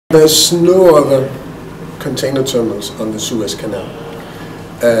There's no other container terminals on the Suez Canal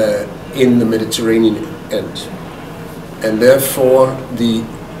in the Mediterranean end, and therefore the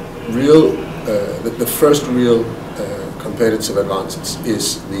first real competitive advantage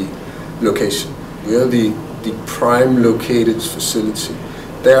is the location. We are the prime located facility.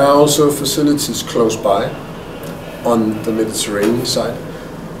 There are also facilities close by on the Mediterranean side,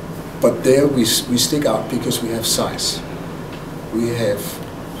 but there we stick out because we have size. We have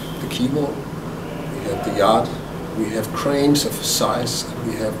the quaywall, we have the yard, we have cranes of a size, and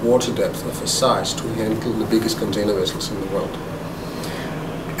we have water depth of a size to handle the biggest container vessels in the world.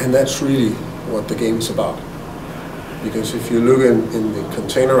 And that's really what the game is about. Because if you look in the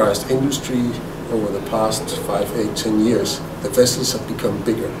containerized industry over the past 5, 8, 10 years, the vessels have become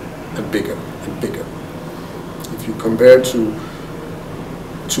bigger and bigger and bigger. If you compare to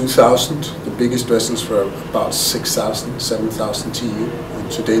 2000, the biggest vessels were about 6,000, 7,000 TEU,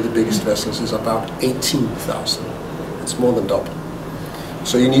 and today the biggest vessels is about 18,000. It's more than double.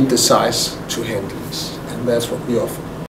 So you need the size to handle this, and that's what we offer.